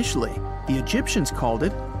 Initially, the Egyptians called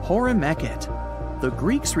it Hor-Mekhet. The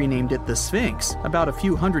Greeks renamed it the Sphinx about a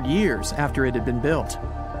few hundred years after it had been built.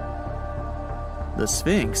 The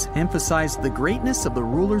Sphinx emphasized the greatness of the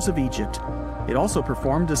rulers of Egypt. It also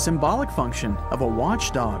performed a symbolic function of a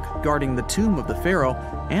watchdog guarding the tomb of the pharaoh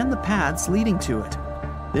and the paths leading to it.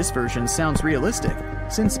 This version sounds realistic,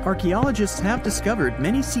 since archaeologists have discovered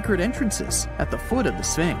many secret entrances at the foot of the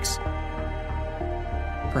Sphinx.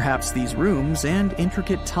 Perhaps these rooms and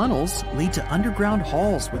intricate tunnels lead to underground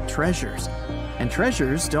halls with treasures. And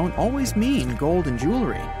treasures don't always mean gold and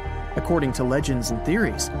jewelry. According to legends and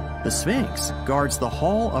theories, the Sphinx guards the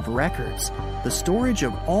Hall of Records, the storage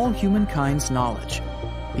of all humankind's knowledge.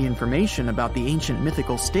 The information about the ancient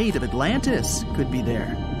mythical state of Atlantis could be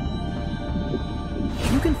there.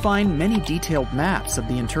 You can find many detailed maps of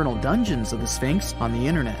the internal dungeons of the Sphinx on the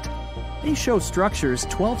internet. They show structures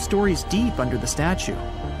 12 stories deep under the statue.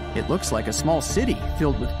 It looks like a small city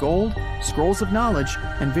filled with gold, scrolls of knowledge,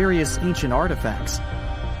 and various ancient artifacts.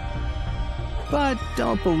 But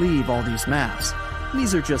don't believe all these maps.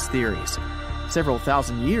 These are just theories. Several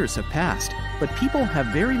thousand years have passed, but people have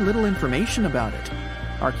very little information about it.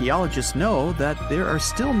 Archaeologists know that there are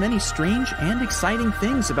still many strange and exciting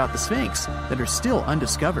things about the Sphinx that are still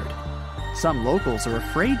undiscovered. Some locals are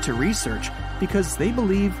afraid to research because they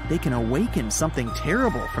believe they can awaken something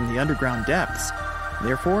terrible from the underground depths.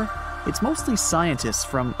 Therefore, it's mostly scientists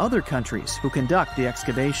from other countries who conduct the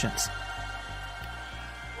excavations.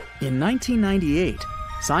 In 1998,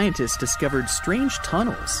 scientists discovered strange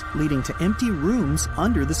tunnels leading to empty rooms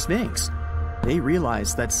under the Sphinx. They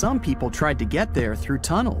realized that some people tried to get there through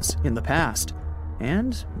tunnels in the past,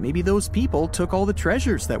 and maybe those people took all the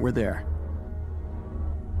treasures that were there.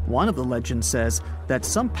 One of the legends says that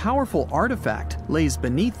some powerful artifact lays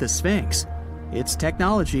beneath the Sphinx. Its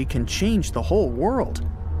technology can change the whole world,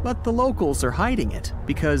 but the locals are hiding it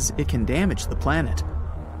because it can damage the planet.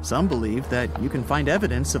 Some believe that you can find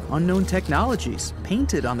evidence of unknown technologies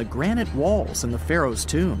painted on the granite walls in the pharaoh's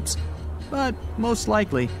tombs. But most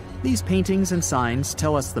likely, these paintings and signs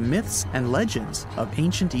tell us the myths and legends of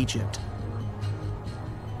ancient Egypt.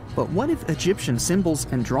 But what if Egyptian symbols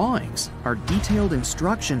and drawings are detailed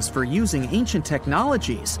instructions for using ancient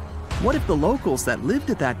technologies? What if the locals that lived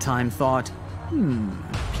at that time thought,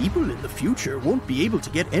 people in the future won't be able to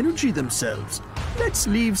get energy themselves. Let's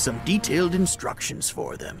leave some detailed instructions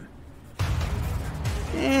for them.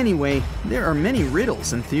 Anyway, there are many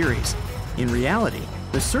riddles and theories. In reality,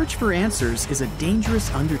 the search for answers is a dangerous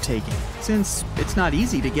undertaking, since it's not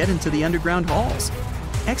easy to get into the underground halls.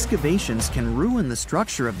 Excavations can ruin the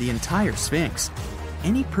structure of the entire Sphinx.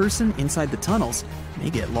 Any person inside the tunnels may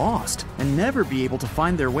get lost and never be able to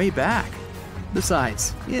find their way back.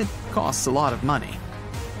 Besides, it costs a lot of money.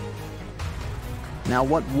 Now,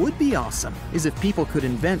 what would be awesome is if people could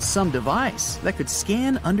invent some device that could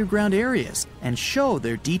scan underground areas and show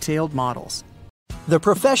their detailed models. The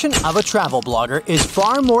profession of a travel blogger is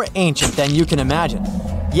far more ancient than you can imagine.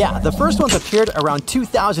 Yeah, the first ones appeared around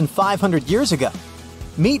 2,500 years ago.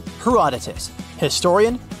 Meet Herodotus,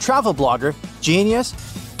 historian, travel blogger, genius,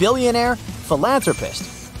 billionaire,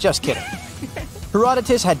 philanthropist. Just kidding.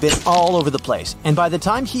 Herodotus had been all over the place, and by the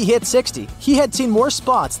time he hit 60, he had seen more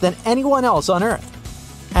spots than anyone else on Earth.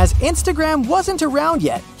 As Instagram wasn't around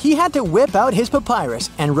yet, he had to whip out his papyrus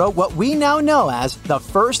and wrote what we now know as the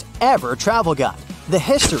first ever travel guide, the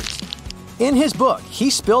Histories. In his book, he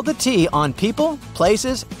spilled the tea on people,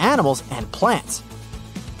 places, animals, and plants.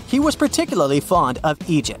 He was particularly fond of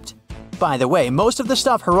Egypt. By the way, most of the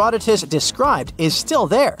stuff Herodotus described is still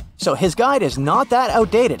there, so his guide is not that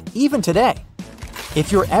outdated even today. If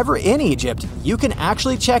you're ever in Egypt, you can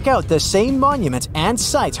actually check out the same monuments and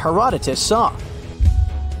sites Herodotus saw.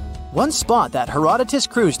 One spot that Herodotus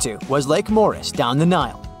cruised to was Lake Moeris down the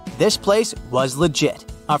Nile. This place was legit,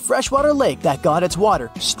 a freshwater lake that got its water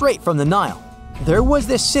straight from the Nile. There was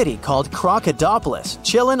this city called Crocodipolis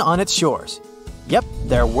chilling on its shores. Yep,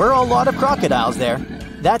 there were a lot of crocodiles there.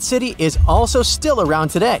 That city is also still around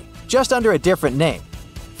today, just under a different name,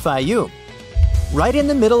 Fayum. Right in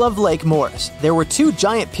the middle of Lake Moeris, there were two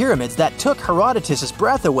giant pyramids that took Herodotus'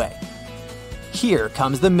 breath away. Here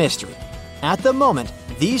comes the mystery. At the moment,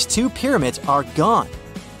 these two pyramids are gone.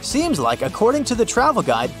 Seems like, according to the travel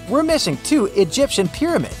guide, we're missing two Egyptian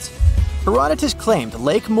pyramids. Herodotus claimed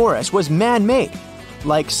Lake Moeris was man-made,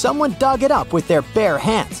 like someone dug it up with their bare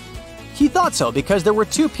hands. He thought so because there were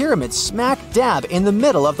two pyramids smack dab in the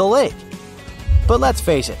middle of the lake. But let's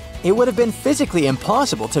face it, it would have been physically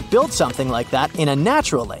impossible to build something like that in a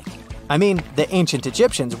natural lake. I mean, the ancient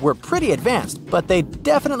Egyptians were pretty advanced, but they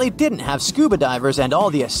definitely didn't have scuba divers and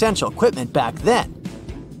all the essential equipment back then.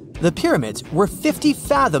 The pyramids were 50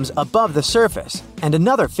 fathoms above the surface and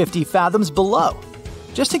another 50 fathoms below.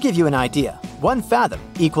 Just to give you an idea, 1 fathom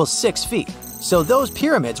equals 6 feet, so those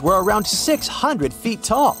pyramids were around 600 feet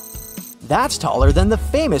tall. That's taller than the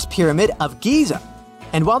famous Pyramid of Giza.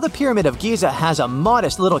 And while the Pyramid of Giza has a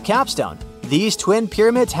modest little capstone, these twin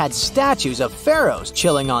pyramids had statues of pharaohs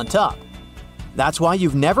chilling on top. That's why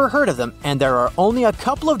you've never heard of them, and there are only a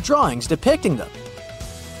couple of drawings depicting them.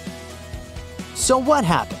 So what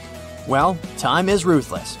happened? Well, time is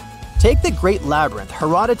ruthless. Take the Great Labyrinth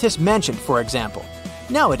Herodotus mentioned, for example.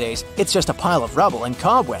 Nowadays, it's just a pile of rubble and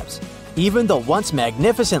cobwebs. Even the once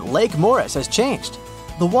magnificent Lake Moeris has changed.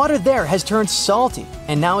 The water there has turned salty,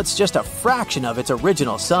 and now it's just a fraction of its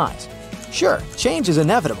original size. Sure, change is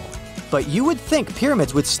inevitable, but you would think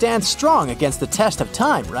pyramids would stand strong against the test of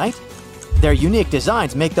time, right? Their unique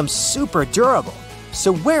designs make them super durable.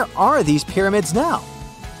 So where are these pyramids now?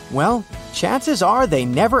 Well, chances are they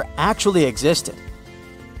never actually existed.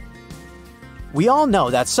 We all know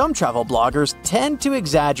that some travel bloggers tend to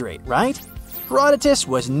exaggerate, right? Herodotus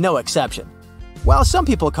was no exception. While some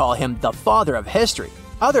people call him the father of history,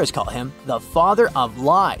 others call him the father of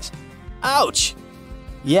lies. Ouch!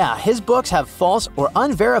 Yeah, his books have false or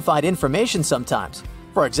unverified information sometimes.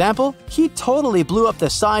 For example, he totally blew up the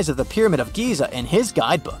size of the Pyramid of Giza in his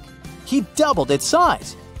guidebook. He doubled its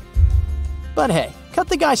size. But hey, cut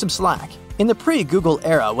the guy some slack. In the pre-Google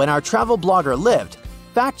era when our travel blogger lived,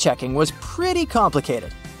 fact-checking was pretty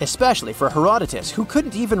complicated, especially for Herodotus, who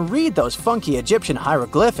couldn't even read those funky Egyptian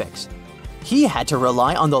hieroglyphics. He had to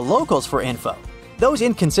rely on the locals for info. Those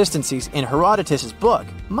inconsistencies in Herodotus' book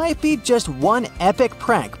might be just one epic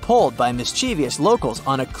prank pulled by mischievous locals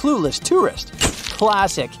on a clueless tourist.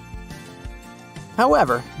 Classic.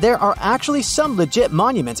 However, there are actually some legit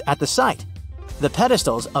monuments at the site. The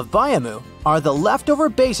pedestals of Baiamu are the leftover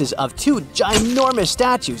bases of two ginormous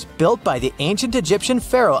statues built by the ancient Egyptian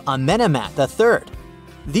pharaoh Amenemhat III.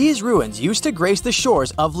 These ruins used to grace the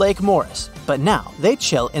shores of Lake Moeris, but now they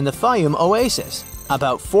chill in the Fayum Oasis,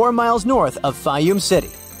 about 4 miles north of Fayum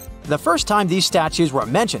City. The first time these statues were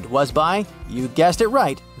mentioned was by, you guessed it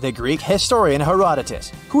right, the Greek historian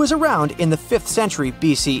Herodotus, who was around in the 5th century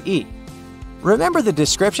BCE. Remember the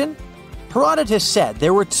description? Herodotus said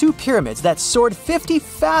there were two pyramids that soared 50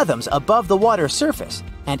 fathoms above the water surface,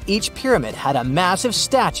 and each pyramid had a massive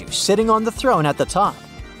statue sitting on the throne at the top.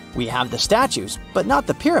 We have the statues, but not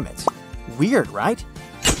the pyramids. Weird, right?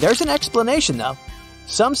 There's an explanation, though.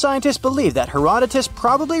 Some scientists believe that Herodotus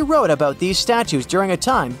probably wrote about these statues during a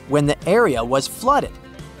time when the area was flooded.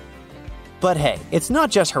 But hey, it's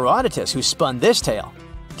not just Herodotus who spun this tale.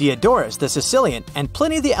 Diodorus the Sicilian and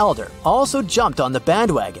Pliny the Elder also jumped on the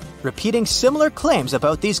bandwagon, repeating similar claims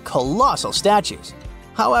about these colossal statues.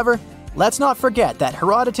 However, let's not forget that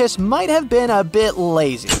Herodotus might have been a bit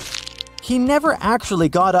lazy. He never actually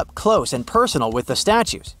got up close and personal with the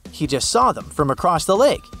statues. He just saw them from across the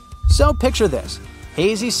lake. So picture this: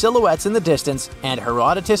 hazy silhouettes in the distance and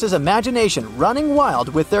Herodotus' imagination running wild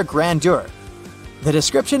with their grandeur. The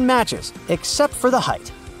description matches, except for the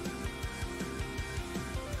height.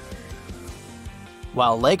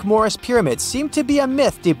 While Lake Moeris pyramids seem to be a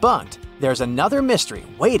myth debunked, there's another mystery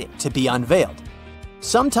waiting to be unveiled.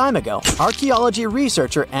 Some time ago, archaeology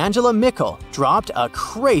researcher Angela Mickle dropped a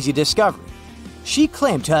crazy discovery. She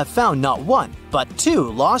claimed to have found not one, but two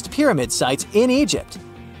lost pyramid sites in Egypt.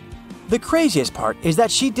 The craziest part is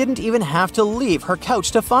that she didn't even have to leave her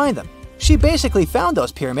couch to find them. She basically found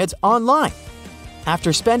those pyramids online.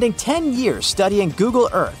 After spending 10 years studying Google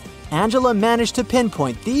Earth, Angela managed to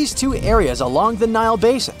pinpoint these two areas along the Nile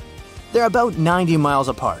Basin. They're about 90 miles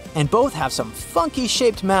apart, and both have some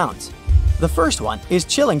funky-shaped mounds. The first one is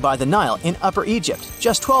chilling by the Nile in Upper Egypt,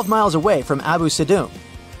 just 12 miles away from Abu Sidoum.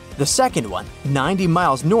 The second one, 90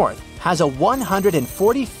 miles north, has a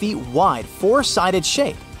 140 feet wide four-sided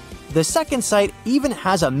shape. The second site even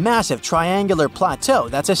has a massive triangular plateau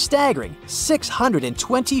that's a staggering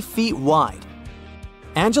 620 feet wide.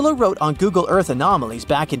 Angela wrote on Google Earth Anomalies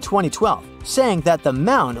back in 2012, saying that the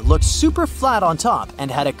mound looked super flat on top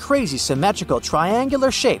and had a crazy symmetrical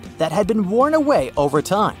triangular shape that had been worn away over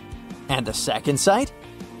time. And the second site?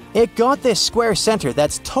 It got this square center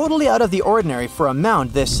that's totally out of the ordinary for a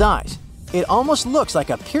mound this size. It almost looks like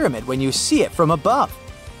a pyramid when you see it from above.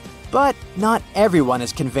 But not everyone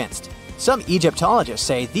is convinced. Some Egyptologists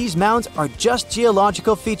say these mounds are just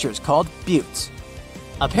geological features called buttes.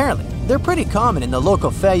 Apparently, they're pretty common in the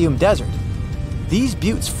local Fayum Desert. These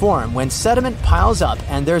buttes form when sediment piles up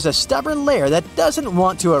and there's a stubborn layer that doesn't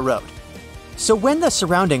want to erode. So when the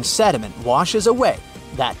surrounding sediment washes away,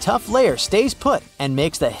 that tough layer stays put and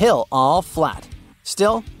makes the hill all flat.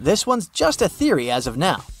 Still, this one's just a theory as of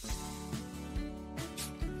now.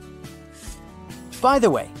 By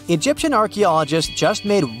the way, Egyptian archaeologists just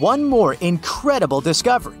made one more incredible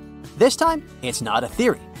discovery. This time, it's not a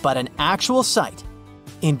theory, but an actual site.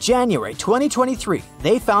 In January 2023,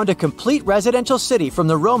 they found a complete residential city from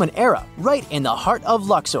the Roman era right in the heart of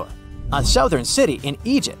Luxor, a southern city in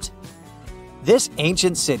Egypt. This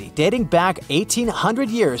ancient city, dating back 1800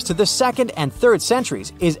 years to the 2nd and 3rd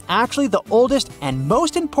centuries, is actually the oldest and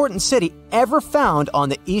most important city ever found on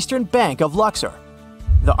the eastern bank of Luxor.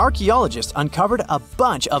 The archaeologists uncovered a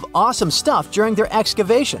bunch of awesome stuff during their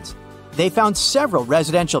excavations. They found several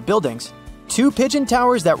residential buildings, 2 pigeon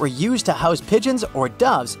towers that were used to house pigeons or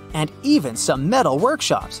doves, and even some metal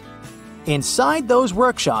workshops. Inside those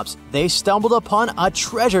workshops, they stumbled upon a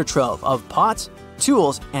treasure trove of pots,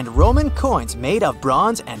 tools, and Roman coins made of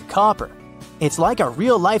bronze and copper. It's like a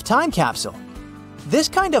real-life time capsule. This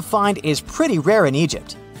kind of find is pretty rare in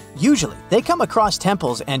Egypt. Usually, they come across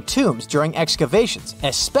temples and tombs during excavations,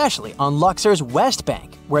 especially on Luxor's West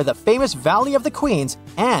Bank, where the famous Valley of the Queens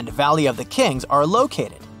and Valley of the Kings are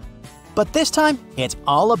located. But this time, it's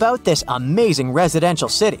all about this amazing residential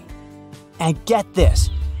city. And get this,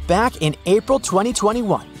 back in April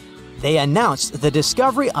 2021, they announced the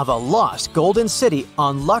discovery of a lost golden city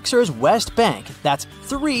on Luxor's West Bank that's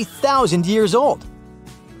 3,000 years old.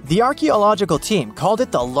 The archaeological team called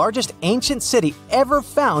it the largest ancient city ever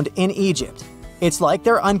found in Egypt. It's like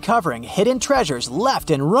they're uncovering hidden treasures left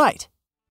and right.